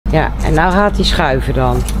Ja, en nou gaat hij schuiven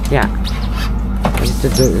dan. Ja.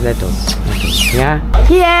 Let op. Ja.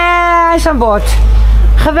 Yeah, hij is aan boord.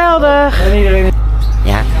 Geweldig.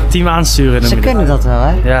 Ja. Team aansturen. Ze kunnen dat wel,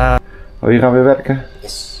 hè? Ja. Oh, je gaat weer werken?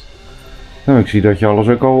 Yes. Nou, ik zie dat je alles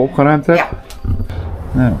ook al opgeruimd hebt. Ja.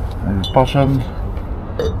 Nou, even passen.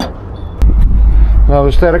 Nou,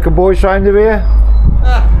 de sterke boys zijn er weer.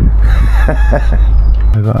 Ja.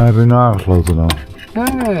 Hebben we nu aangesloten dan?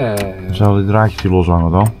 Ja. Zou die draadje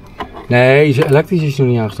loshangen dan? Nee, elektrisch is nog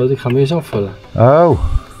niet aangesloten. Ik ga hem eerst afvullen. Oh.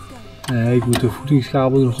 Nee, ik moet de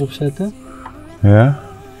voedingskabel er nog opzetten. Ja?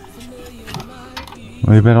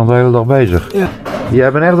 Maar je bent al de hele dag bezig. Ja.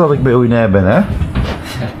 Jij bent echt dat ik miljonair ben, hè? Ja,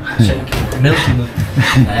 zeker. Miljonair.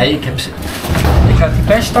 Nee, ik had die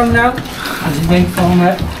perstang nou. Dus ik denk van,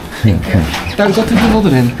 ik dank dat er wel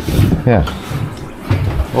erin. Ja.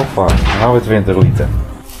 Hoppa, nou weer 20 liter.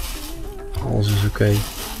 Alles is oké.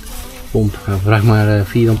 Pomp, vraag maar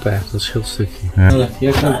 4 ampère, dat scheelt een stukje. Ja.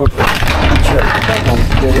 Jij kan ook.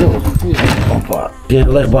 Hoppa,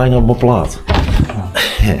 je legt bijna op mijn plaat.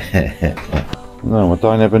 Nou,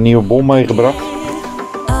 Martijn heeft een nieuwe bom meegebracht.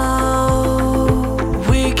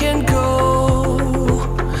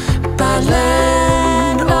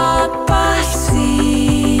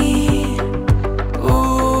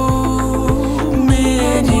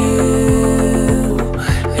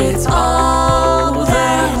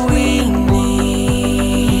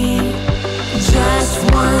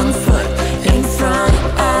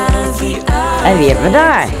 En wie hebben we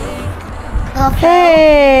daar?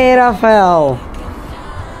 Hey, Rafael.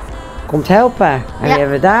 Komt helpen. En wie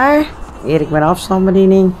hebben we daar? Erik met een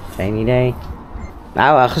afstandsbediening. Geen idee.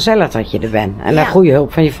 Nou, wel gezellig dat je er bent. En een goede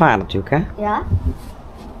hulp van je vader natuurlijk, hè? Ja.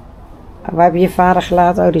 Waar heb je je vader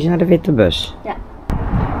gelaten? Oh, die is naar de witte bus. Ja.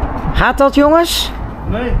 Gaat dat, jongens?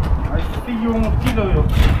 Nee, hij is 400 kilo, joh.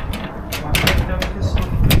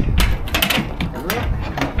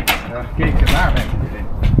 Ja, gekeken naar me.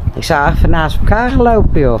 Ik zou even naast elkaar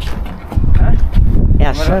gelopen, joh. Huh?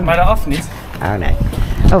 Ja, zo. Maar de af niet. Oh, nee.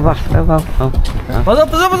 Oh, wacht. Oh. Pas op,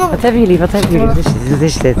 pas op, pas op. Wat hebben jullie? Wat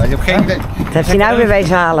is dit? Ik heb geen idee. Wat heeft hij nou weer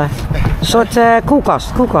wezen halen? Een soort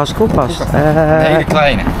koelkast. Een hele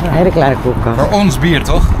kleine. Een hele kleine koelkast. Voor ons bier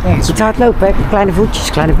toch? Ons. Iets hard lopen, hè? Kleine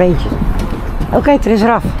voetjes, kleine beentjes. Oké, er is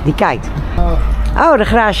Raf. Die kijkt. Oh, de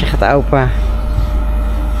garage gaat open.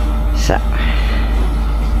 Zo.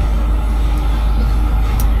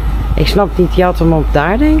 Ik snap niet, je had hem op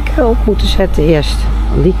daar denk ik op moeten zetten eerst.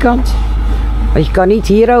 Aan die kant. Want je kan niet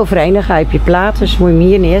hier overheen, dan ga je op je plaat, dus moet je hem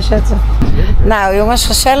hier neerzetten. Nou jongens,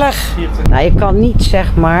 gezellig. Nou, je kan niet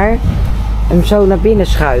zeg maar hem zo naar binnen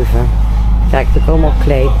schuiven. Kijk, er komen al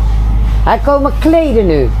kleden. Hij komen kleden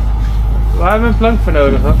nu. Waar hebben we een plank voor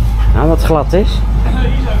nodig, hoor? Nou, wat glad is. Dat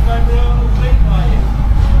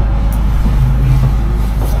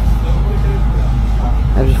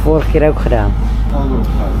hebben ze vorige keer ook gedaan.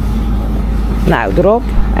 Nou, erop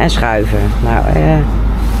en schuiven. Nou, een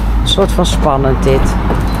soort van spannend dit.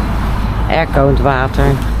 Airco in het water.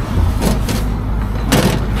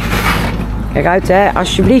 Kijk uit, hè.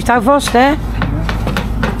 Alsjeblieft, hou vast, hè.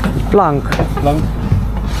 Plank.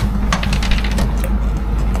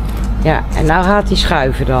 Ja, en nou gaat hij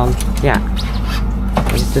schuiven dan. Ja.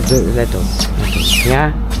 Let op.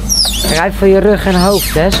 Ja. Kijk uit voor je rug en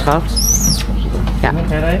hoofd, hè, schat. Ja.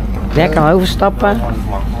 Jij kan overstappen.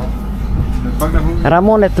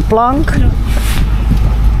 Ramon heeft de plank.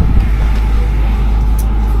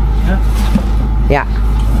 Ja.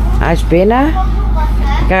 Hij is binnen.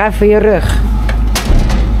 Kijk uit voor je rug.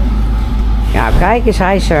 Ja, kijk eens,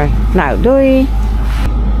 hij is er. Nou, doei.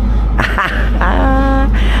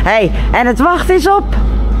 Hey, en het wacht is op.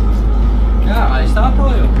 Ja, hij staat al,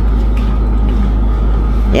 joh.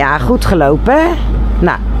 Ja, goed gelopen, hè?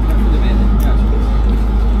 Nou.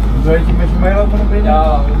 Weet je met je meelopen naar binnen?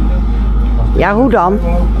 Ja. Ja, hoe dan?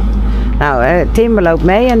 Nou, Timber loopt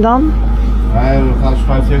mee en dan? Nee, dan gaat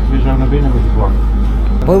schuift hij weer zo naar binnen met die plank.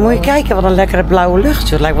 Moet je kijken, wat een lekkere blauwe lucht.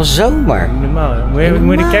 Het lijkt wel zomer. Normaal, joh.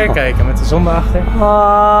 Moet je de kerk kijken met de zon erachter.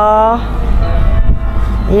 Oh.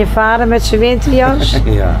 En je vader met zijn winterjas?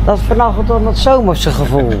 Ja. Dat vanochtend dan dat zomerse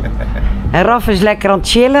gevoel. En Raf is lekker aan het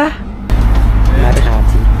chillen. Nou, daar gaat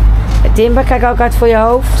hij. En Timber, kijk ook uit voor je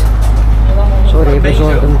hoofd. Sorry, ik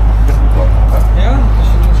bezorg hem. Ja, dus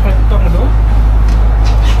dan schuif je toch maar door.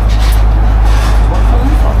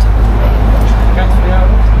 Kijk voor jou.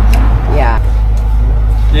 Ja.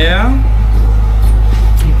 Ja.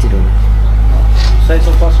 Niet te doen. Steeds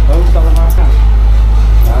alvast het hoofd allemaal gaan.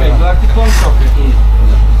 Oké, laat die plank zakken hier.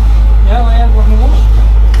 Ja, maar jij wordt nog los.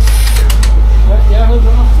 Ja, hoofd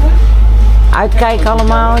dan achter. Uitkijken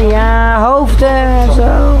allemaal, ja, hoofden en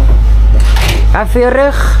zo. Ga voor je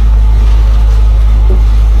rug.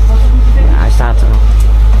 Ja, hij staat er al.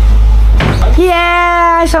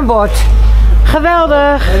 Ja, hij is aan boord.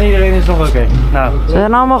 Geweldig. En iedereen is nog oké. Nou, ze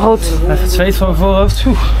zijn allemaal goed. Even het zweet van mijn voorhoofd.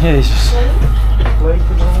 Oeh, jezus.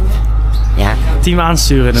 Ja. Team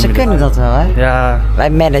aansturen. Ze kunnen dat wel, hè? Ja. Wij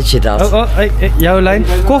managen dat. Oh, hey, jouw lijn.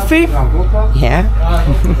 Koffie? Ja.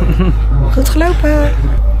 Goed gelopen.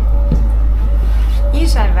 Hier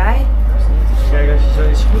zijn wij. Kijk, als je zo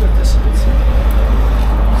je schoenen tussen doet.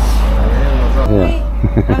 Ja.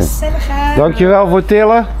 Gezellig. Dankjewel voor het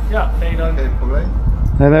tillen. Ja, geen dank. Geen probleem.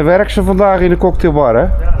 En dan werkt ze vandaag in de cocktailbar, hè? Ja,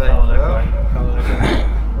 dat gaat wel lekker.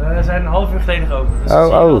 We zijn een half uur geleden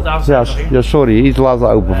geopend. Dus Ja, sorry, iets later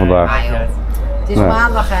open vandaag. Ah, joh. Het is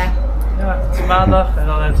maandag, hè? Ja, het is maandag en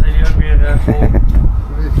dan zijn jullie ook weer vol.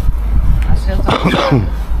 Dat scheelt ook.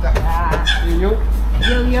 Ja. Yo.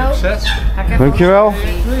 Succes. Dankjewel.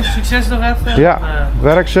 Succes nog even. Ja,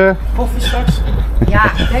 werk ze. Koffie straks. Ja,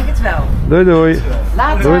 ik denk het wel. Doei doei.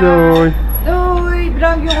 Later. Doei doei. Doei,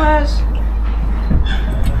 bedankt jongens.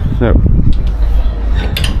 Zo.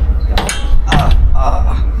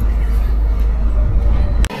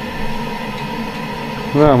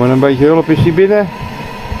 Nou, met een beetje hulp is hij binnen.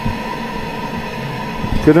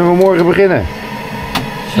 Kunnen we morgen beginnen?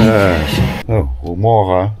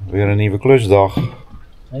 Goedemorgen. Weer een nieuwe klusdag.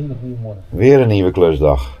 Hele goede morgen. Weer een nieuwe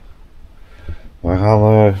klusdag. We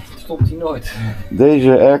gaan Stopt hij nooit.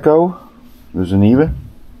 deze Airco, dus een nieuwe,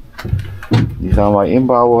 die gaan wij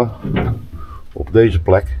inbouwen op deze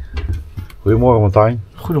plek. Goedemorgen Martijn.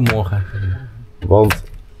 Goedemorgen. Want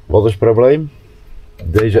wat is het probleem?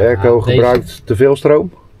 Deze Airco gebruikt te veel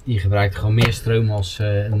stroom? Die gebruikt gewoon meer stroom als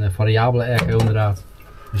een variabele airco inderdaad.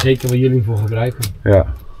 Zeker waar jullie hem voor gebruiken. Ja.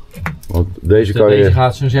 Want deze, Dus deze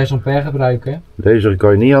gaat zo'n 6 ampère gebruiken. Deze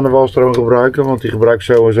kan je niet aan de walstroom gebruiken, want die gebruikt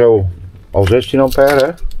sowieso al 16 ampère.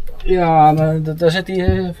 Hè? Ja, daar zit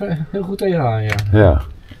hij heel goed tegenaan. Ja. Ja.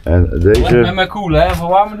 En deze, maar cool hè,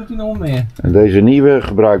 verwarmen doet hij nog meer. en deze nieuwe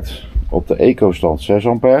gebruikt op de eco-stand 6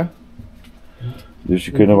 ampère. Dus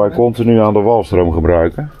die kunnen wij continu aan de walstroom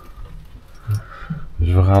gebruiken.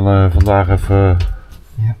 Dus we gaan vandaag even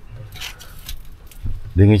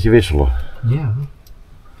dingetje wisselen. Ja.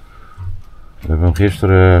 We hebben hem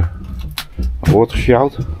gisteren aan boord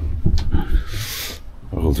gesjouwd.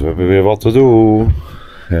 Maar goed, we hebben weer wat te doen.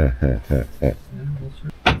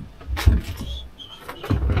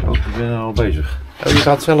 Oh, ik ben al bezig. Oh, je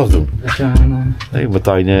gaat het zelf doen. Nee,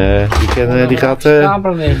 Martijn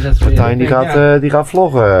die gaat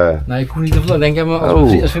vloggen. Nee, ik hoef niet te vloggen. Denk ik, maar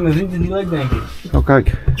als mijn vriend het niet leuk, denk ik. Oh,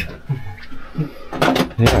 kijk.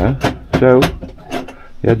 Ja, zo.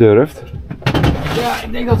 Jij durft. Ja,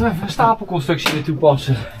 ik denk dat we even een stapelconstructie weer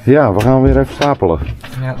toepassen. Ja, we gaan weer even stapelen.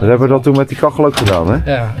 Ja, Dat hebben we dat toen met die kachel ook gedaan,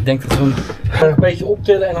 hè? ja, ik denk dat we hem een beetje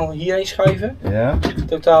optillen en dan hierheen schuiven. Ja.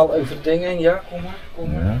 Totaal over de dingen heen. Ja, kom maar,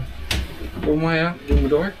 kom maar. Ja. Kom maar, ja. Doe maar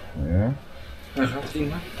door. Ja. Daar gaat het,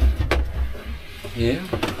 prima. Ja.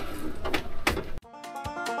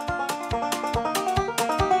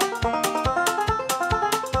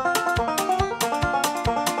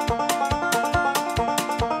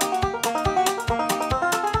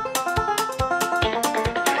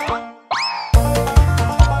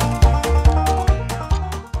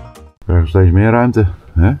 We hebben steeds meer ruimte,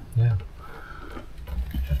 hè? Ja.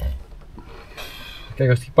 Kijk,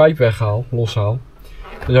 als die pijp weghaal, loshaal,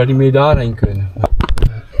 dan zou die meer daarheen kunnen.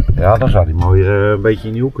 Ja, dan zou die mooi een beetje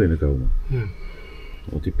in die hoek kunnen komen. Ja.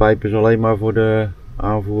 Want die pijp is alleen maar voor de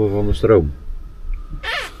aanvoer van de stroom.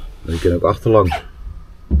 En die kan ook achterlangs.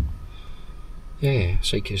 Ja,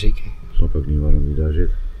 zeker, zeker. Ik snap ook niet waarom die daar zit.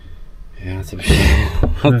 Ja, dat hebben ze.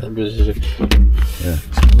 Dat hebben ze. Ja.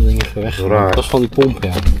 Dat ding even weg. Raar. Dat is van die pomp,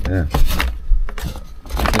 ja. Ja.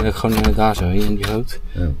 Ik denk gewoon daar zo, hier in die hout.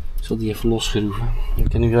 Ja. Zal die even losschroeven. Ik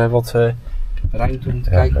kan nu weer wat ruimte om te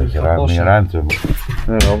Ja, kijken een hoe beetje het gaat passen. meer ruimte.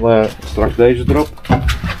 En dan straks deze erop. Ja.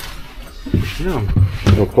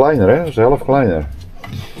 Dat is wat kleiner, hè? Dat is de helft kleiner.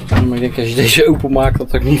 Maar ik denk als je deze open maakt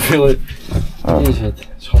dat er niet veel in zit.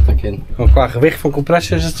 Schat ik in. Gewoon qua gewicht van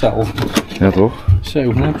compressor is hetzelfde. Ja, toch?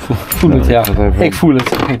 Zo, nou, ik voel het, ja. Ik voel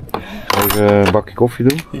het. Even een bakje koffie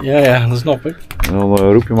doen. Ja, dat snap ik. En dan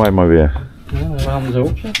roep je mij maar weer. Ja, we gaan er zo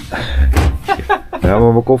opzetten. Ja,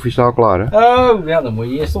 maar mijn koffie staat al klaar, hè? Oh, ja, dan moet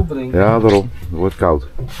je eerst opdrinken. Ja, daarom. Het wordt koud.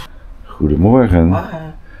 Goedemorgen.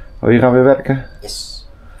 Oh, je gaat weer werken? Yes.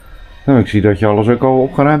 Nou, ik zie dat je alles ook al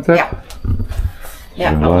opgeruimd hebt. Ja,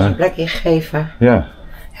 Zo, alles een plekje gegeven. Ja.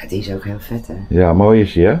 Ja, die is ook heel vet, hè? Ja, mooi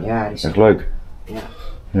is die, hè? Ja, die is Echt leuk. Ja.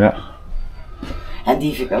 Ja. En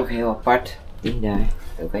die vind ik ook heel apart. Die daar.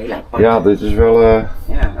 Ook heel apart. Ja, dit is wel... Ja,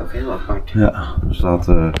 ook heel apart. Ja, er staat...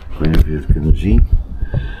 ik weet niet of je het kunt zien.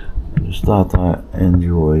 Er staat daar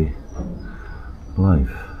enjoy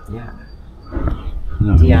live. Ja.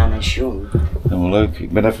 Nou, Diana en John. helemaal leuk.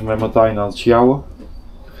 Ik ben even met Martijn aan het sjouwen.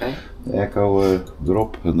 Oké. De airco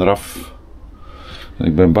erop en eraf. En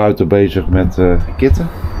ik ben buiten bezig met kitten.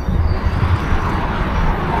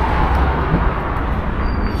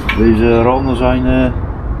 Deze randen zijn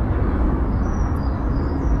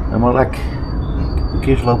helemaal lek. De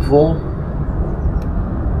kist loopt vol.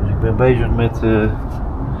 Dus ik ben bezig met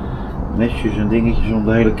mesjes en dingetjes om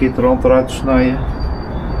de hele kitrand eruit te snijden.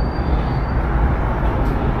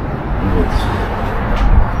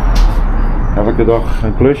 Elke dag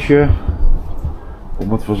een klusje,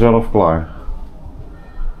 komt het vanzelf klaar.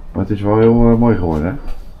 Maar het is wel heel mooi geworden, hè?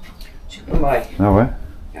 Super mooi. Nou hè?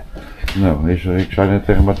 Ja. Nou, ik zei net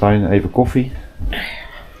tegen Martijn, even koffie.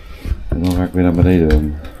 En dan ga ik weer naar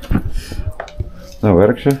beneden. Nou,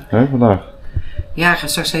 werkt ze, hè, vandaag? Ja, ik ga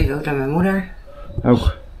straks even ook naar mijn moeder.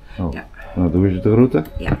 Ook? Oh. Ja. Nou, doen we ze de groeten?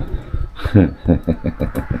 Ja.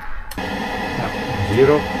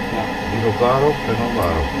 Hierop, hierop daarop en dan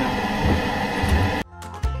daarop.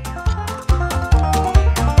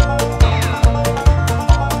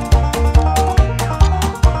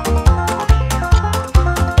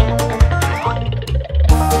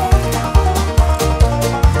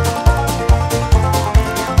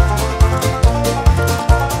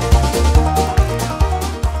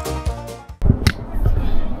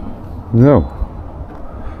 Nou,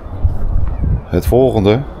 het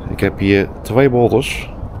volgende. Ik heb hier 2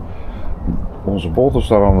 bolters. Onze bolters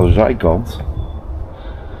staan aan de zijkant.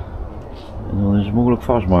 En dan is het moeilijk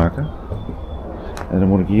vastmaken. En dan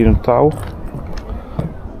moet ik hier een touw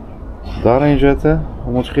daarin zetten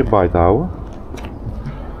om het schip bij te houden.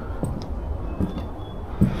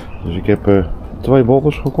 Dus ik heb 2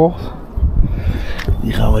 bolters gekocht.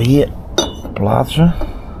 Die gaan we hier plaatsen.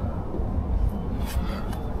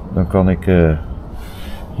 Dan kan ik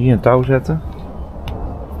hier een touw zetten.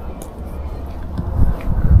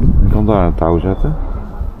 Ik kan daar een touw zetten.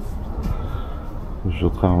 Dus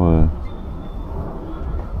dat gaan we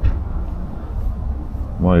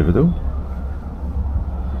maar even doen.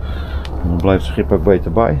 En dan blijft het schip ook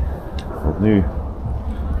beter bij. Want nu,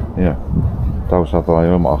 ja, het touw staat al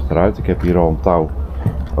helemaal achteruit. Ik heb hier al een touw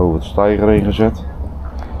over het steiger heen gezet.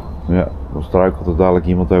 Ja, dan struikelt er dadelijk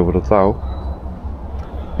iemand over dat touw.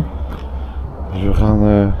 Dus we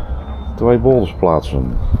gaan 2 bolters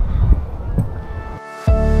plaatsen.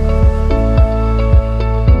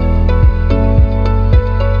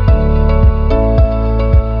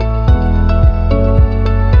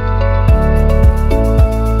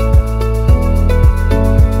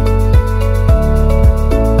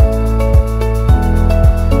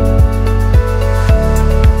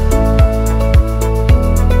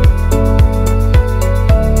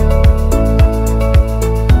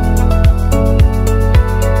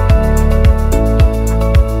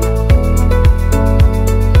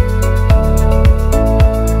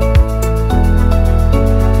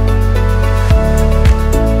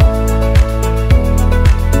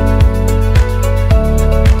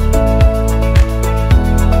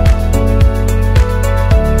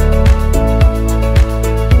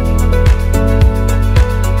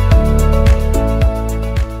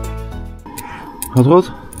 Gaat het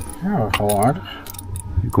goed? Ja, dat gaat wel aardig.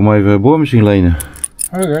 Ik kom even een boormachine lenen.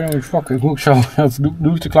 Oké, dan moet je vakken. Ik moet zo,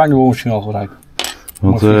 doe ik de kleine boormachine al gebruiken.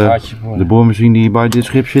 Want de boormachine die bij dit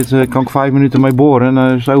schip zit, kan ik 5 minuten mee boren en dan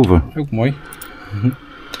is het over. Ook mooi.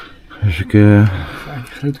 Dus ik Een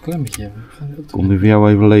grote klemmetje hebben. kom nu voor jou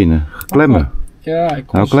even lenen. Klemmen. Ja, ik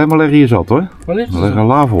kom. Nou, klemmen leggen hier zat hoor. Waar ligt We het? leggen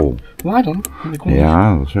lavel. Waar dan?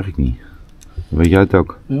 Ja, dat zeg ik niet. Weet jij het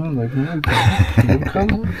ook? Ja, dat lijkt me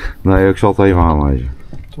ook. Nee, ik zal het even aanwijzen.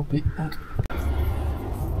 Toppie.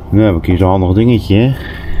 Nu heb ik hier zo'n handig dingetje, hè.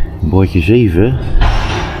 Bordje 7.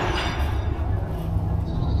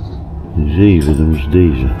 7, dan is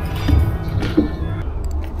deze.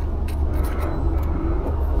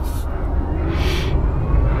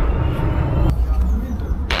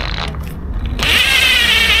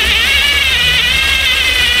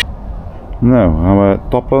 Nou, gaan we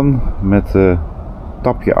tappen met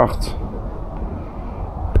tapje 8.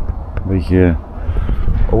 Een beetje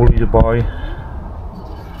olie erbij.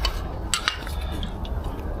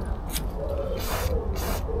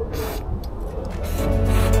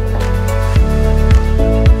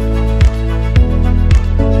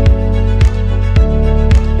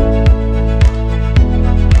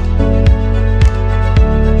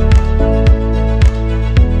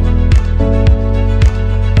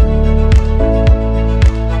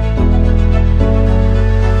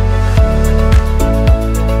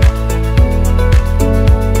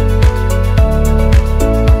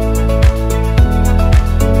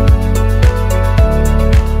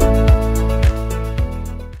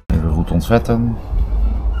 vetten.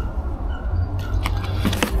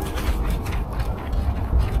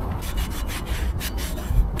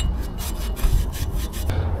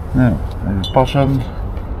 Nou, even passen.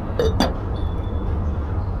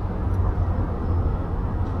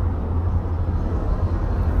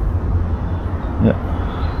 Ja.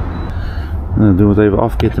 Dan doen we het even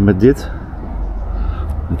afkitten met dit.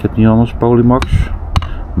 Ik heb niet anders Polymax.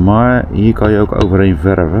 Maar hier kan je ook overheen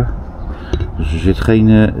verven. Dus er zit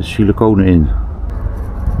geen siliconen in.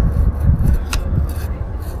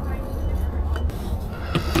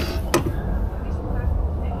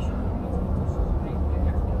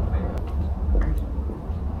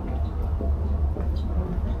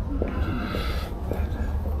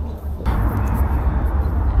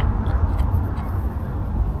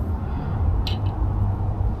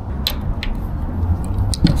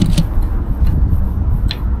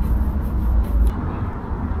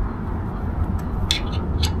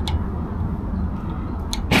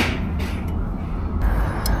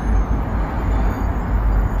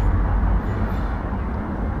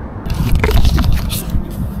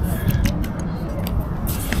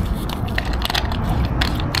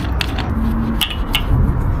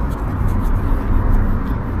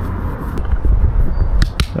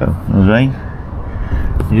 Dan zijn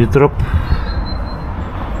hier zit erop.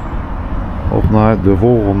 Op naar de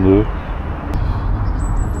volgende.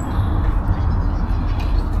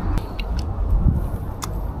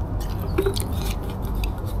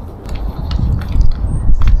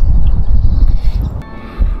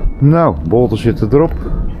 Nou, bolten zitten erop.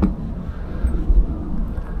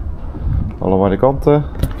 Allemaal de kanten.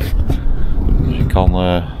 Dus ik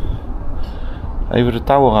kan even de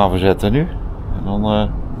touwen gaan verzetten nu. En dan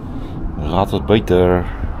gaat het beter.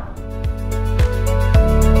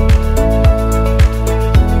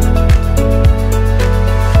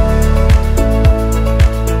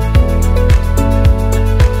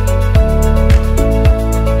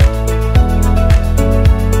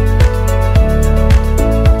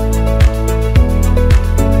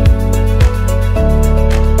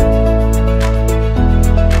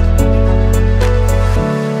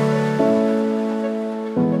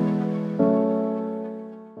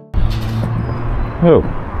 Oh,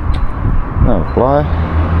 nou klaar.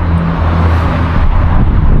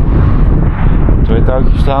 2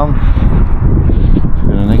 touwtjes staan. We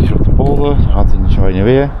kunnen netjes op de polder, dan gaat hij niet zo heen en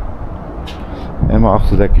weer. En mijn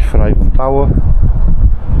achterdek is vrij van touwen.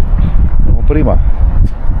 Helemaal prima.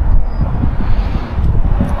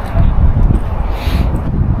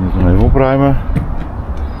 Ik moet hem even opruimen.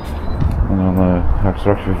 En dan ga ik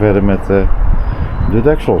straks weer verder met de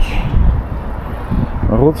deksels.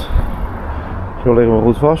 Maar goed. Zo liggen we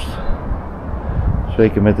goed vast.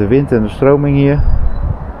 Zeker met de wind en de stroming hier.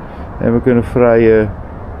 En we kunnen vrij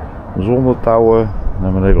zonder touwen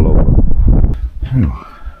naar beneden lopen.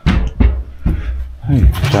 Hey,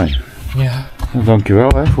 Martijn. Ja. Dankjewel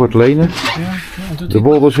hè, voor het lenen. Ja, de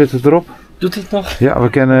bolder zit erop. Doet het nog? Ja, we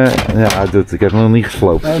kennen. Ja, hij doet. Ik heb hem nog niet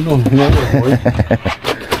gesloopt. Nee, nog niet.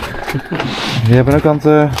 Je bent ook aan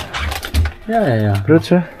het ja.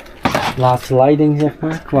 prutsen? Laatste leiding zeg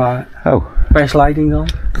maar, qua Oh. persleiding dan.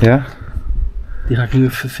 Ja. Die ga ik nu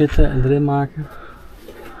even fitten en erin maken.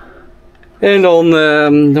 En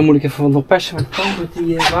dan moet ik even nog persen met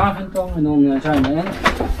die wagentang en dan zijn we in.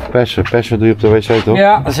 Persen doe je op de wc toch?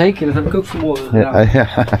 Ja, zeker. Dat heb ik ook vanmorgen gedaan. Ja.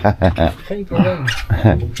 Geen probleem.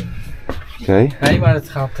 Oké. Nee, maar het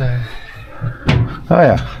gaat... Oh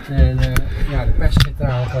ja. de pers zit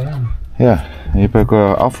daar al wel in. Ja, en je hebt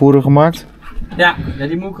ook afvoeren gemaakt? Ja,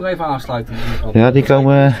 die moet ik er even aansluiten. Ja, die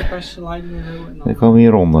komen, persleiding en zo. En dan... die komen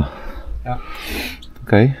hieronder. Ja.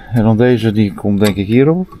 Oké, en dan deze die komt denk ik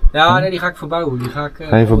hierop? Ja, nee, die ga ik verbouwen. Die ga ik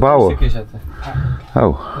ga je verbouwen? een stukje zetten. Ja.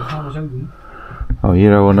 Oh. Dat gaan we zo doen. Oh,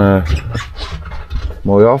 hier hebben we een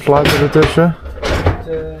mooie afsluiter ertussen.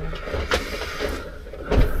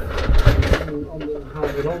 Een andere gaan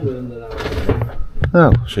randen inderdaad.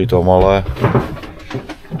 Nou, ziet allemaal.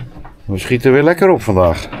 We schieten weer lekker op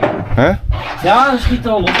vandaag. Hè? Ja, dat schiet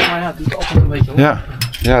al op, maar ja, het doet altijd een beetje op.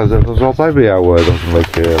 Ja, dat is altijd bij jou dat het een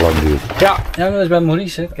beetje lang duurt. Ja, dat is bij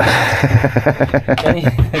Maurice. Ik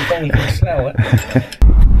kan niet goed snel, hè.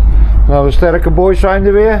 Nou, de sterke boys zijn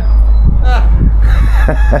er weer. Ah.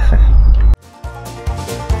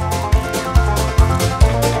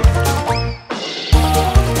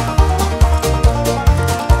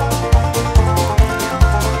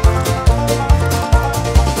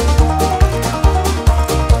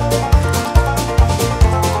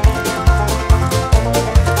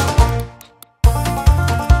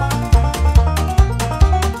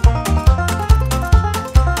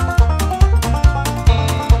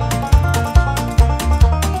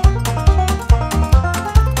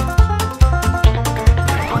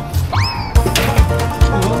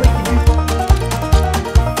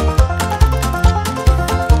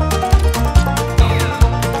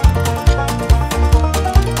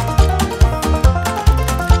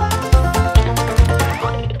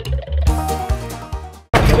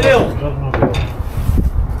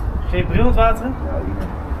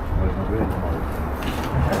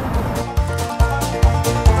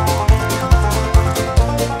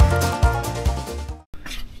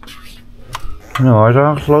 Nou, hij is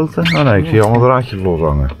aangesloten. Oh nee, ik zie allemaal draadjes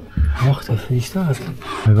loshangen. Wacht even, die staat.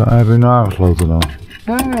 Heb je nu aangesloten dan?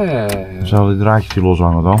 Ja. Zal die draadjes die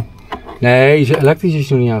loshangen dan? Nee, elektrisch is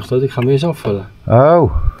nog niet aangesloten. Ik ga hem eerst afvullen.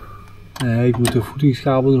 Oh. Nee, ik moet de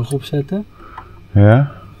voedingskabel er nog opzetten.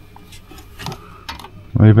 Ja.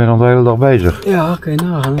 Maar je bent al de hele dag bezig. Ja, oké,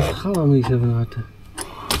 nagaan. Dat gaat allemaal niet zo van harte.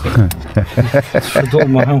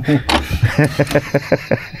 Verdomme.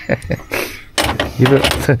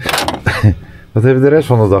 Wat heb je de rest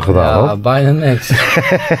van de dag gedaan? Ja, bijna niks.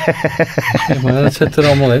 Ja, maar dat zit er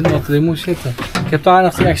allemaal in, wat erin moet zitten. Ik heb daar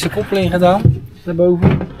nog die extra koppeling gedaan,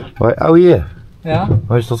 daarboven. Oh hier. Ja.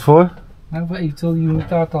 Waar is dat voor? Nou, voor eventueel die unit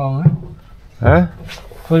daar te hangen. Hè?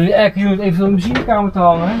 Voor die Airco unit eventueel de machinekamer te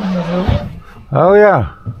hangen. Oh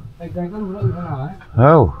ja. Ik denk ook over na,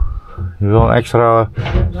 hè. Oh. Je wil een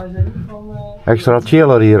extra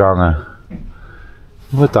chiller hier hangen.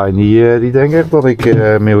 Martijn, die denkt echt dat ik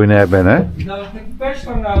miljonair ben, hè? Nou, ik heb die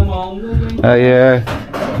persstang nou in mijn handen. Hey,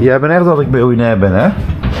 jij bent echt dat ik miljonair ben, hè?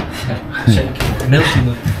 Zeker. Mailtje.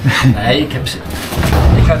 Nee, ik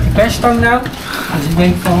had die persstang nou. Dus ik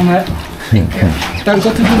denk van, ik duik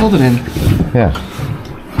dat er wel erin. Ja.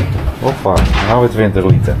 Hoppa, nou weer 20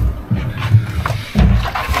 liter.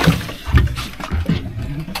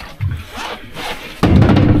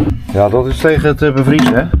 Ja, dat is tegen het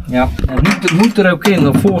bevriezen, hè? Ja, het moet er ook in,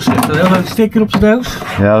 op voorschrift. Er is een sticker op de doos.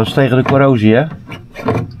 Ja, dat is tegen de corrosie, hè?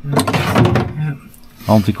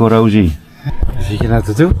 Anti-corrosie. Zit je nou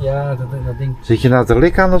te doen? Ja, dat ding. Zit je nou te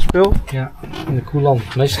likken aan dat spul? Ja, in de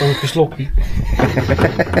koelant. Meestal een slokje.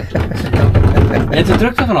 En de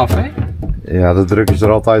druk er vanaf, hè? Ja, de druk is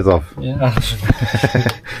er altijd af. Ja.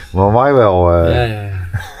 Maar mij wel. Ja.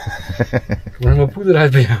 Ik breng mijn poeder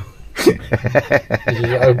uit bij jou. Als je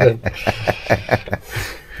zo oud bent.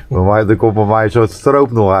 Er komt bij mij een soort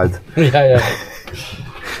stroop nog uit. Ja.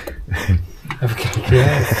 Even kijken, ja.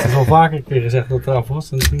 Het is al vaker een keer gezegd dat het eraf was.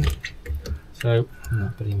 Zo, nou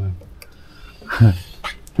prima.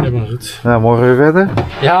 Helemaal goed. Nou, morgen weer verder.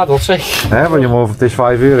 Ja, dat zeker. Hè, want het is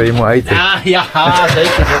 5 uur en je moet eten. Ja,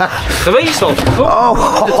 zeker. Geweest al.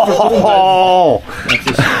 Oh!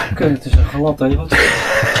 Het is een glad, hè. Wat?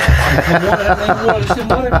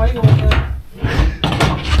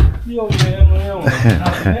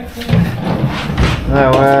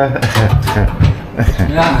 Nou,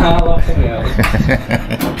 ja, wacht even.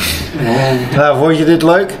 Nou, vond je dit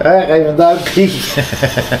leuk? Hè? Geef een duimpje.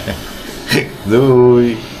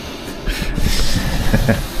 Doei.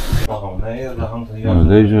 Nou,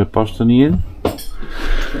 deze past er niet in.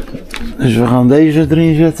 Dus we gaan deze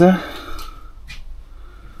erin zetten.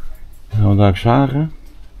 Dan gaan we daar zagen.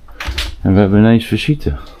 En we hebben ineens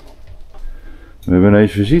visite.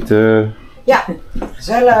 Ja,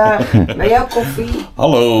 gezellig. Bij jou koffie.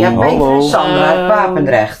 Hallo. Ja, Peter Hallo. en Sandra uit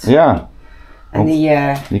Papendrecht. Ja. En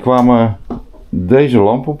Die kwamen deze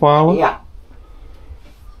lamp ophalen. ja.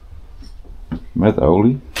 Met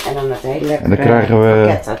olie. En dan het hele En dan krijgen we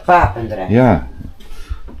pakket uit Papendrecht. Ja.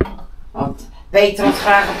 Want Peter had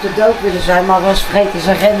graag op de dood willen zijn, maar was vergeten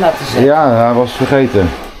zijn agenda te zetten. Ja, hij was vergeten.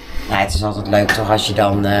 Nou, het is altijd leuk toch als je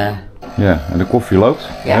dan... Ja, en de koffie loopt.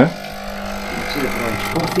 Ja. Hè? Natuurlijk een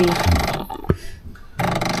rondje koffie.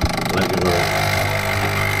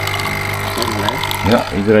 Ja,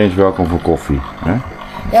 iedereen is welkom voor koffie. Hè?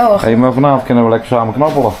 Ja hoor. Hey, maar vanavond kunnen we lekker samen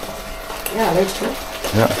knabbelen. Ja, leuk toch?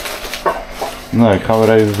 Ja. Nou, ik ga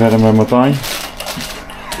weer even verder met Martijn.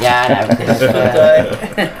 Ja, nou, we kunnen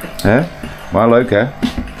Hè? Maar leuk hè?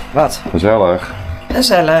 Wat? Gezellig.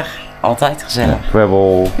 Gezellig. Altijd gezellig.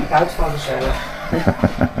 Kwebbel. Ik houd van gezellig.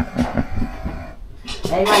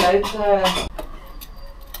 Nee, maar leuk.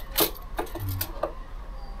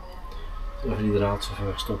 Even die draad zo even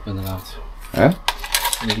wegstoppen inderdaad. Hè?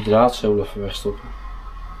 En die draad zo even wegstoppen.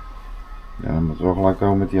 Ja, dan moeten we gelijk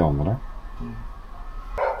komen met die andere.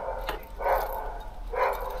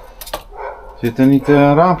 Zit er niet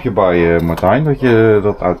een raampje bij, Martijn, dat je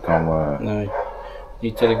dat uit kan? Nee,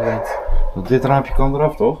 niet dat ik weet. Want dit raampje kan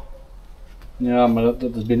eraf, toch? Ja, maar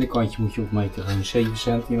dat binnenkantje moet je opmeten. Gewoon 7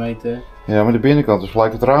 centimeter. Ja, maar de binnenkant is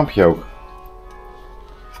gelijk het raampje ook.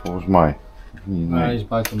 Volgens mij. Of niet? Nee, hij Nee. is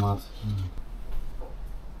buitenmaat.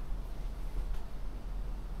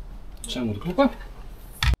 Zo moet het kloppen.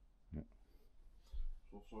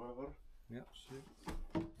 Ja,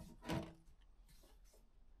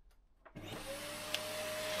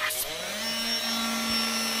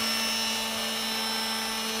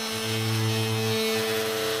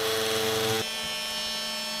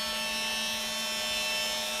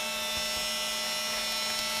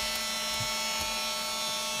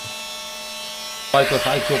 Kijk wat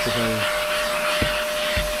hij kloppen zo.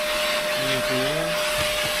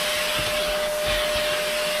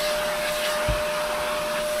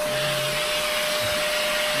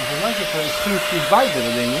 stuurtjes buiten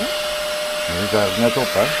de dingen. Die krijg ik net op,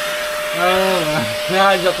 hè? Ja,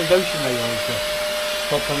 hij zat een doosje mee, hoor.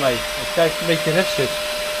 Tot van mee. Het kijkt een beetje recht zit.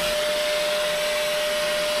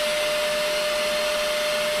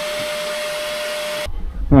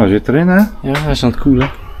 Nou, hij zit erin, hè? Ja, hij is aan het koelen.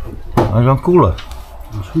 Hij is aan het koelen.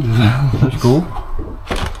 Dat is goed, hè? Dat is cool.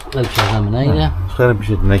 Leuk zo naar beneden. Ja, het schermpje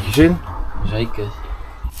zit er netjes in. Zeker.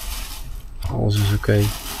 Alles is oké.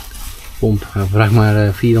 Pomp, vraag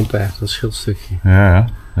maar 4 ampère, dat scheelt een stukje. Ja,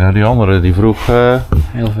 ja, die andere die vroeg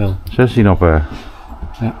Heel veel. 16 ampère.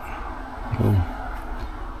 Ja. Cool.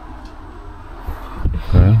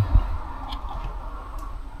 Okay.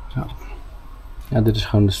 Ja, dit is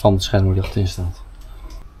gewoon de standaard scherm waar die achterin staat.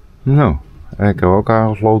 Nou, Airco ook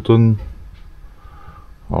aangesloten.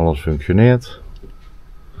 Alles functioneert.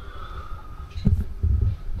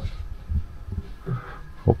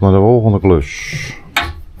 Op naar de volgende klus.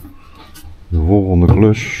 De volgende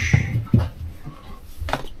klus.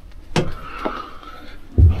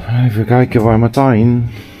 Even kijken waar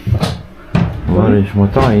Martijn. Waar is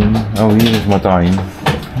Martijn? Oh, hier is Martijn.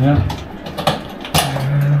 Ja.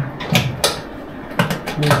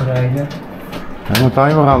 Voorbereiden. Ja,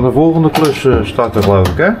 Martijn, we gaan de volgende klus starten, geloof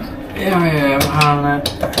ik, hè? Ja,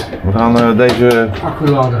 We gaan deze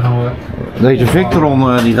acculader gaan we. Deze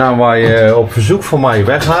Victron die gaan wij op verzoek van mij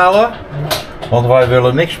weghalen. Want wij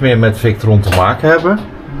willen niks meer met Victron te maken hebben.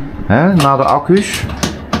 Hè? Na de accu's.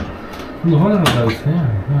 Van de vorige boot,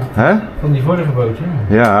 ja. Hè? Van die vorige boot,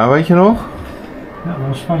 ja. Ja, weet je nog? Ja, dat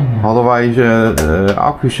was fijn. Ja. Hadden wij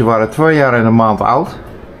accu's, die waren 2 jaar en een maand oud.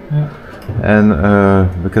 Ja. En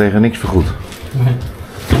we kregen niks vergoed. Nee.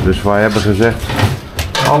 Dus wij hebben gezegd,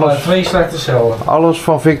 Alles 2 slechte cellen. alles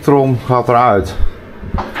van Victron gaat eruit.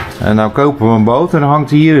 En nou kopen we een boot en dan hangt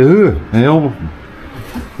hier een heel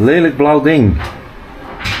lelijk blauw ding.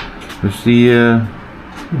 Dus die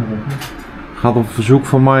gaat op verzoek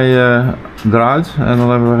van mij eruit en dan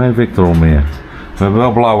hebben we geen Victron meer. We hebben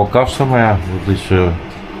wel blauwe kasten, maar ja, dat is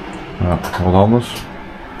ja, wat anders.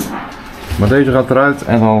 Maar deze gaat eruit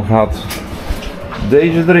en dan gaat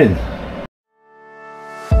deze erin.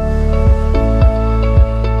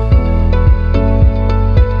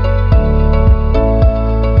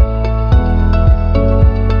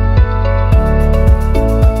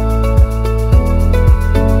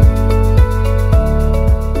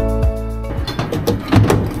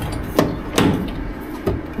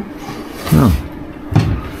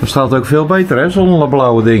 Dat staat ook veel beter, hè, zonder dat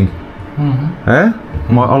blauwe ding. Hè?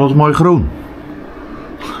 Maar alles mooi groen.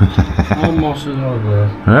 Allemaal is al kleur.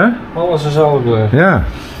 Hè? Alles is al kleur. Ja,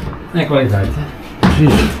 En kwaliteit, hè.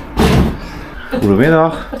 precies.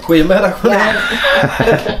 Goedemiddag. Goedemiddag. Ja.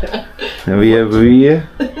 En wie hebben we hier?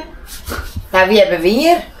 Nou, wie hebben we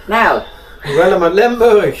hier? Nou, Willem uit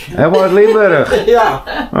Limburg. Helemaal uit Limburg. Ja.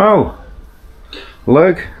 Oh,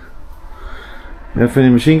 leuk. Even in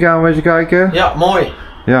de machinekamer eens kijken. Ja, mooi.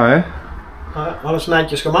 Ja, hè? Alles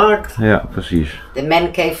netjes gemaakt. Ja, precies. de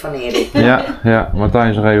mancave van Erik. Ja, ja. Martijn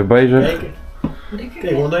is nog even bezig. Kijk,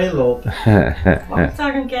 kijk gewoon erin lopen. Mag ik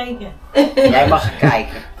daar gaan kijken? Jij mag gaan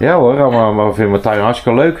kijken. Ja hoor, maar ik vind Martijn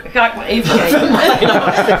hartstikke leuk. Ga ik maar even kijken.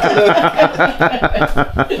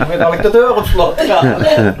 Ik weet dat ik de deur op slot ga.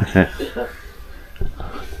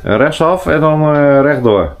 Rechtsaf en dan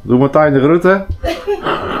rechtdoor. Doe Martijn de groeten.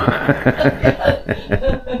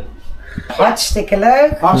 Hartstikke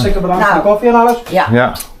leuk. Hartstikke bedankt voor Nou. de koffie en alles. Ja.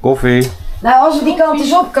 Ja, koffie. Nou, als we die kant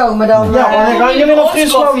eens opkomen dan... Ja, maar dan gaan jullie naar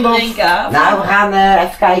Friesland Koffie dan. drinken. Nou, we gaan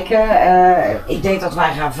even kijken. Ik denk dat wij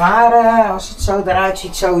gaan varen, als het zo eruit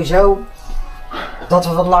ziet sowieso. Dat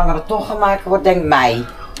we wat langere tocht gaan maken, wordt denk ik mei.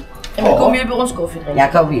 En dan kom je bij ons koffie drinken. Ja,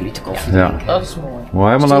 komen jullie te koffie Ja. drinken. Dat is mooi. Maar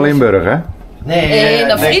helemaal naar Limburg, hè? Nee, naar ligt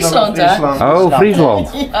nog Friesland, naar hè? Friesland. Oh,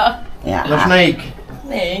 Friesland. Ja. Ja, Dat is Neek.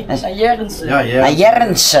 Nee, naar Jerrensen. Ja, ja. naar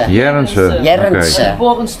Jerrensen. Jernse. Jernse.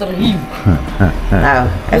 Borrensterhiem. Nou,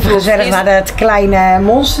 even gezellig naar het kleine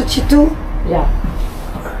monstertje toe. Ja.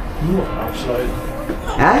 Afsluiten.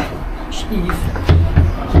 Hè? Stief.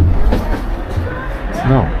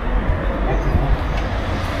 Nou,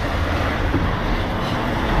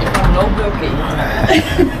 Ik ga hem ook bukken.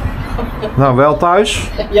 nou, wel thuis.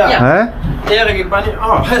 Ja, Ja. Hè? Erik, ik ben niet...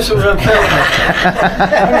 Oh, hij is zo aan het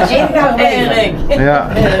filmen. Waar zit ik nou bezig? Erik. Ja.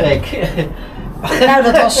 Erik. Nou,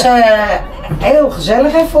 dat was heel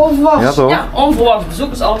gezellig even onverwachts. Ja toch? Ja, onverwacht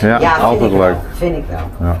bezoek is altijd. Ja, vind altijd ik leuk. wel, vind ik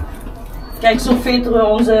wel. Kijk, zo veteren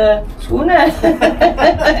onze schoenen.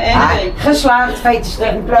 Ah, Erik. geslaagd,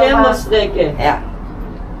 veterstrikken, Kinderstrikken. Ja,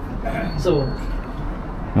 Zo.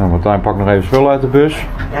 Nou, Martijn pakt nog even spullen uit de bus.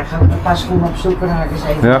 ja, gaan we een paar schoenen opzoeken. Dan ga ik eens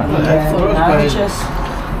even Ja. die, Voor de huisjes.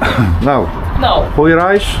 Nou, goeie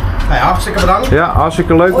reis. Nou ja, hartstikke bedankt. Ja,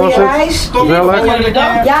 hartstikke leuk was Goeie het. reis.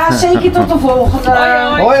 Gezellig. Ja, zeker tot de volgende.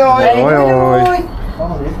 Hoi hoi. Hoi hoi.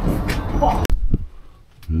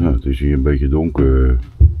 Nou, het is hier een beetje donker.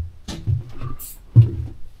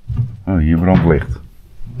 Oh, hier brandt licht.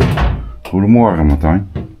 Goedemorgen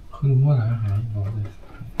Martijn. Goedemorgen.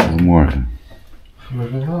 Goedemorgen.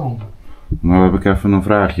 Gelukkig wel. Nou heb ik even een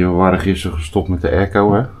vraagje. We waren gisteren gestopt met de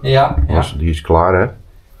airco, hè? Ja. Die is klaar, hè?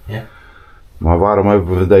 Ja. Maar waarom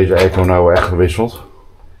hebben we deze airco nou echt gewisseld?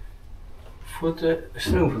 Voor het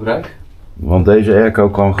stroomverbruik. Want deze airco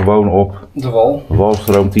kan gewoon op De wal.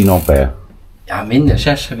 walstroom 10 ampère. Ja, minder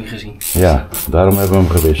 6 heb ik gezien. Ja, daarom hebben we hem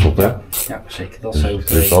gewisseld, hè? Ja, zeker. Dat is zo.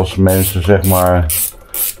 Dus als mensen zeg maar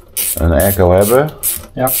een airco hebben,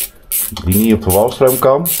 Ja. die niet op de walstroom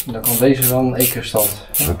kan, Dan kan deze dan een eco-stand.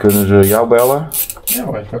 dan kunnen ze jou bellen. Ja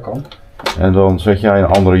hoor, dat kan. En dan zet jij een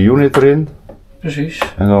andere unit erin. Precies.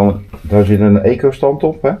 En dan, daar zit een eco-stand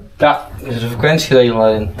op, hè? Ja, er is een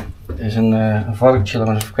frequentieregelaar in. Er is een varkentje met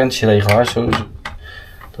een frequentieregelaar. Zo,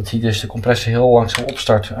 dat hij dus de compressor heel langzaam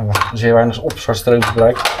opstart. En zeer weinig opstartstroom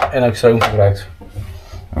verbruikt. En ook stroom verbruikt.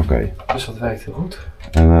 Oké. Dus dat werkt heel goed.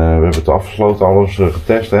 En we hebben het afgesloten, alles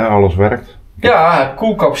getest, hè? Alles werkt. Ja,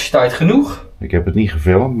 koelcapaciteit genoeg. Ik heb het niet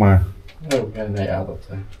gefilmd, maar Oh, ja, nee, ja, dat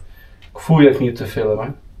ik voel je ook niet op te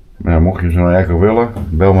filmen. ja, mocht je zo'n airco willen,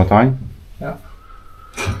 bel Martijn. Ja.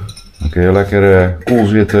 Dan kun je lekker koel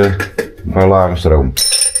zitten bij lage stroom.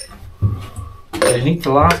 Het is niet te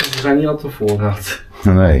laat, dus we zijn niet al te voorraad.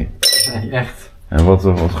 Nee. Nee, echt. En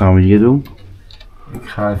wat gaan we hier doen? Ik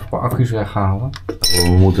ga even een paar accu's weghalen.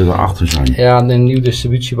 We moeten erachter zijn. Ja, en een nieuwe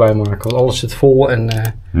distributie bijmaken, want alles zit vol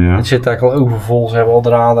en Ja. het zit eigenlijk al overvol. Ze hebben al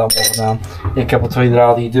draden allemaal gedaan. Ik heb al 2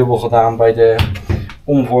 draden hier dubbel gedaan bij de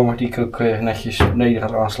omvormer die ik ook netjes beneden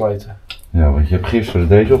ga aansluiten. Ja, want je hebt gisteren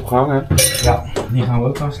deze opgehangen. Ja, die gaan we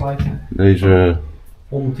ook aansluiten. Deze,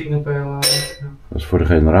 110 ampère laden. Ja, dat is voor de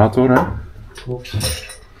generator, hè? klopt.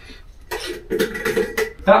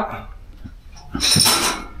 Ja.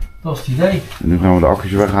 Dat is het idee. En nu gaan we de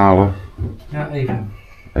accu's weghalen. Ja, even.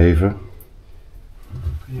 Even.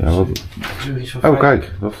 Ja, wat? Zoiets van Oh,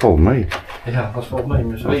 kijk, dat valt mee. Ja, dat valt mee,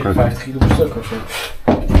 maar ze Oh, wegen kijk. 50 kilo per stuk of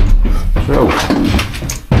zo. Zo.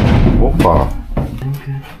 Hoppa.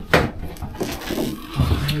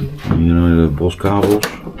 Hier de boskabels.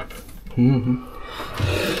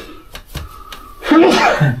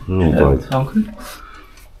 Gezondheid. Dank u.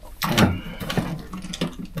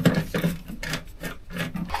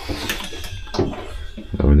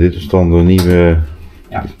 Ja, maar dit is dan de nieuwe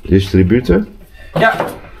distributor. Ja,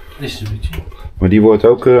 distributie. Maar die wordt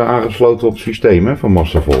ook aangesloten op het systeem, hè, van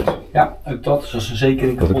Mastervolt. Ja, ook dat. Dus als een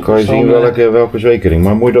zekering kapot Dan kan je is, zien welke zekering.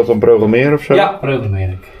 Maar moet je dat dan programmeren of zo? Ja, programmeer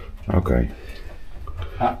ik. Oké.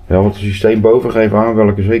 Ja. Ja, want het systeem boven geeft aan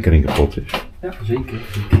welke zekering kapot is. Ja, zeker.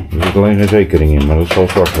 Er zit alleen geen zekering in, maar dat zal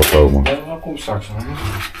straks wel komen. Ja, dat komt straks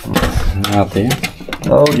wel. Ja, Tim.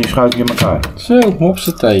 Oh, die schuif je in elkaar. Zo,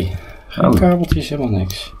 mopse thee. Geen Oh. kabeltjes, helemaal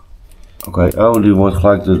niks. Oké, oh, die wordt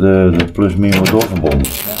gelijk de plus-min wordt doorverbonden.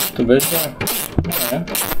 Ja, te best waar. Ja.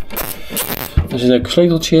 Er zit ook een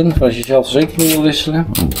sleuteltje in, voor als je zelf de zekering wil wisselen.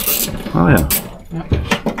 Oh ja. Ja.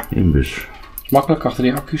 Inbus. Is makkelijk, achter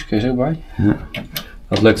die accu's, kun je zo bij. Ja.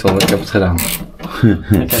 Dat lukt wel, ik heb het gedaan. Ik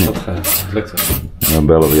heb het gedaan, het lukt wel. Dan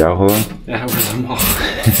bellen we jou gewoon. Ja, hoe dat mag.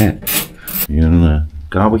 Hier een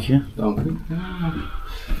kabeltje. Dank u. Ja.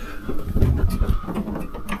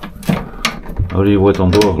 Oh, die wordt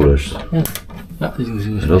dan doorgelust. Ja, die doen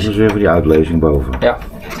ze dus. Dat is weer voor die uitlezing boven. Ja,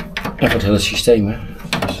 en voor het hele systeem, hè.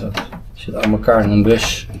 Dus dat zit aan elkaar in een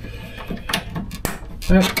bus.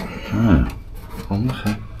 Ja, Ah, handig,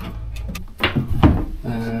 hè.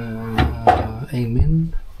 1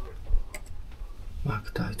 min. Maak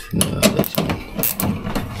het uit, vinden we wel deze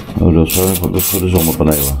man. oh, dat is voor de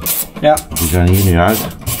zonnepanelen. Ja. Die zijn hier nu uit.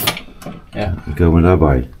 Ja, Die komen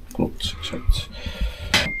daarbij. klopt, exact.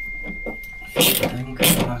 Ik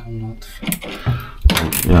denk waarom dat.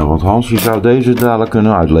 Ja, want Hans die zou deze dadelijk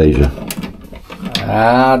kunnen uitlezen.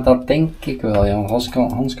 Ja, dat denk ik wel, ja. Want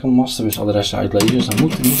Hans kan masterbusadressen uitlezen, dus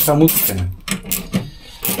dat zou moeten kunnen.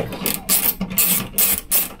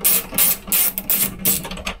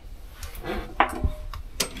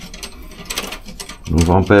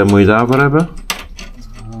 Hoeveel ampère moet je daarvoor hebben?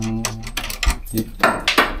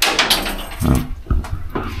 Nou,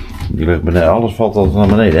 die ligt beneden, alles valt altijd naar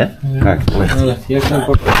beneden, hè? Kijk, het ligt. Ja, hier heeft een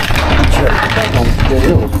pak. Kijk man,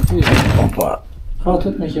 heel goed. Hoppa. Gaat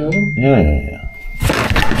het met jou? Ja, ja, ja.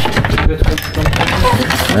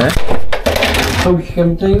 Hè? Gootje gaat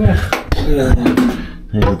meteen weg. Ja.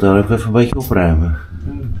 Je moet daar ook even een beetje opruimen.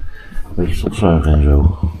 Een beetje stofzuigen en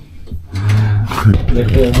zo.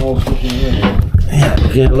 Ja,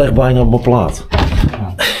 ik leg bijna op mijn plaat.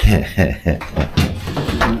 Leg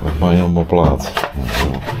bijna op mijn plaat.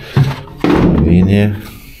 Hier neer.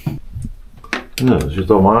 Nou, dan zit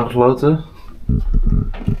het allemaal aangesloten.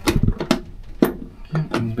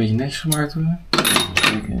 Een beetje netjes gemaakt worden.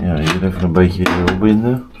 Ja, hier even een beetje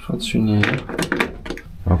opbinden. Fatsoeneren.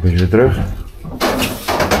 Dan kun je weer terug.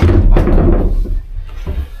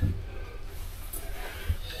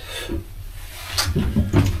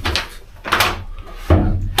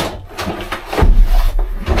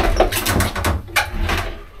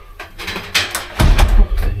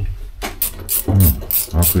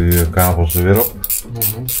 Dan kun je kabels er weer op.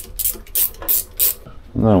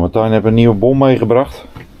 Nou, Martijn heeft een nieuwe bom meegebracht.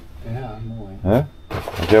 Ja, mooi. Hè?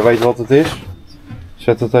 Als jij weet wat het is,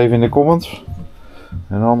 zet het even in de comments.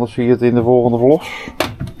 En anders zie je het in de volgende vlogs.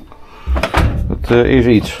 Het is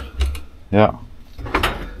iets. Ja.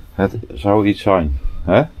 Het zou iets zijn.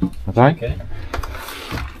 Hè, Martijn? Okay.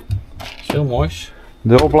 Is heel moois.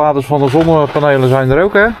 De opladers van de zonnepanelen zijn er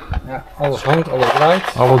ook, hè? Ja, alles hangt, alles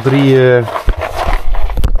draait. Alle drie.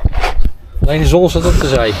 Alleen de zon staat op de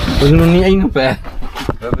zij. We doen er niet één op, hè?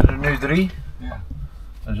 We hebben er nu 3. Ja.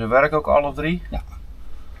 En ze werken ook alle 3. Ja.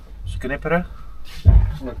 Ze knipperen.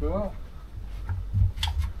 Gelukkig wel.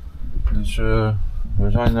 Dus we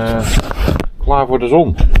zijn klaar voor de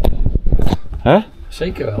zon. Hè?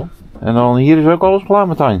 Zeker wel. En dan hier is ook alles klaar,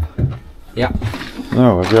 Martijn. Ja.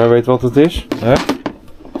 Nou, als jij weet wat het is. Hè?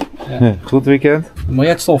 Ja. Goed weekend. Moet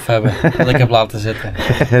je het stof hebben dat ik heb laten zitten.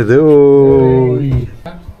 Doei.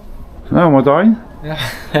 Nou, Martijn.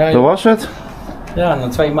 Ja, Dat was het. ja, na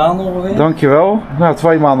 2 maanden ongeveer. Dankjewel. Nou,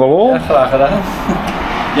 2 maanden lol. Ja, graag gedaan.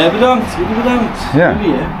 Jij bedankt, jullie bedankt. Ja.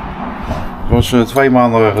 Jullie, hè? Het was 2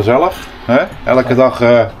 maanden gezellig. Hè? Elke dag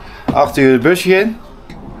 8 uur het busje in.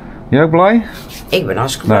 Jij ook blij? Ik ben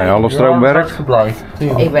hartstikke blij. Nee, alle stroom werkt. Geblij.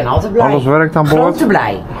 Ik ben altijd blij. Alles werkt aan boord. Grote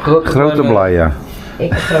blij. Grote blij, ja.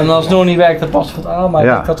 Ik En als het nog niet werkt, dan past het aan, maar Ja.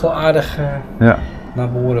 ik denk dat wel aardig Ja. naar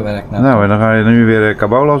behoren werkt. Nou, en dan ga je nu weer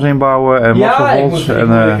kabola's inbouwen en ja, ik wasselvols. moet En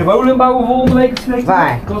een woning bouwen volgende week.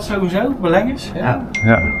 Waar? Dat sowieso, Belengers. Ja,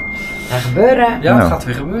 ja. gaat gebeuren. ja Nou. het gaat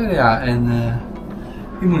weer gebeuren, ja. En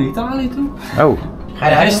ik moet naar Italië toe. Oh, Ga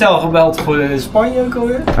je Hij is daar stel gebeld voor Spanje ook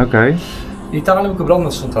alweer. oké. In Italië heb ik een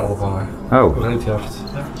brandmetercentrale ophangen. Oh, Voor jacht.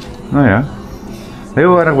 Ja. nou ja.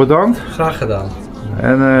 Heel erg bedankt. Graag gedaan.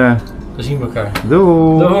 En We zien elkaar.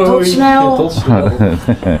 doei. Tot snel. Ja, tot snel.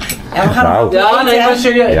 En we gaan Nou. nog Ja, nee, maar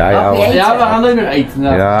serieus. Ja, ja, Hapje hoor. Ja, we gaan ook nog eten.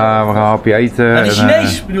 Nou. Ja, we gaan een hapje eten. Ja, die en,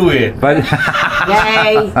 Chinees bedoel je? bij de-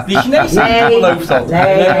 Nee. Die Chinees? Nee. Geloof dat.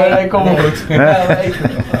 Nee. Kom maar goed. Ja, we eten.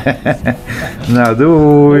 Nou,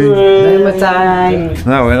 doei. Doei Martijn.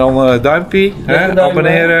 Nou, en dan duimpje, hè? duimen.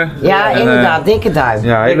 Abonneren. Ja, En, inderdaad. Dikke duim.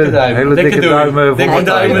 Ja, hele Dikke duim. hele Dikke dikke doei. duimen voor Dikke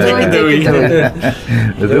Martijn. duimen, dikke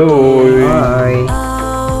doei. Doei. Hoi.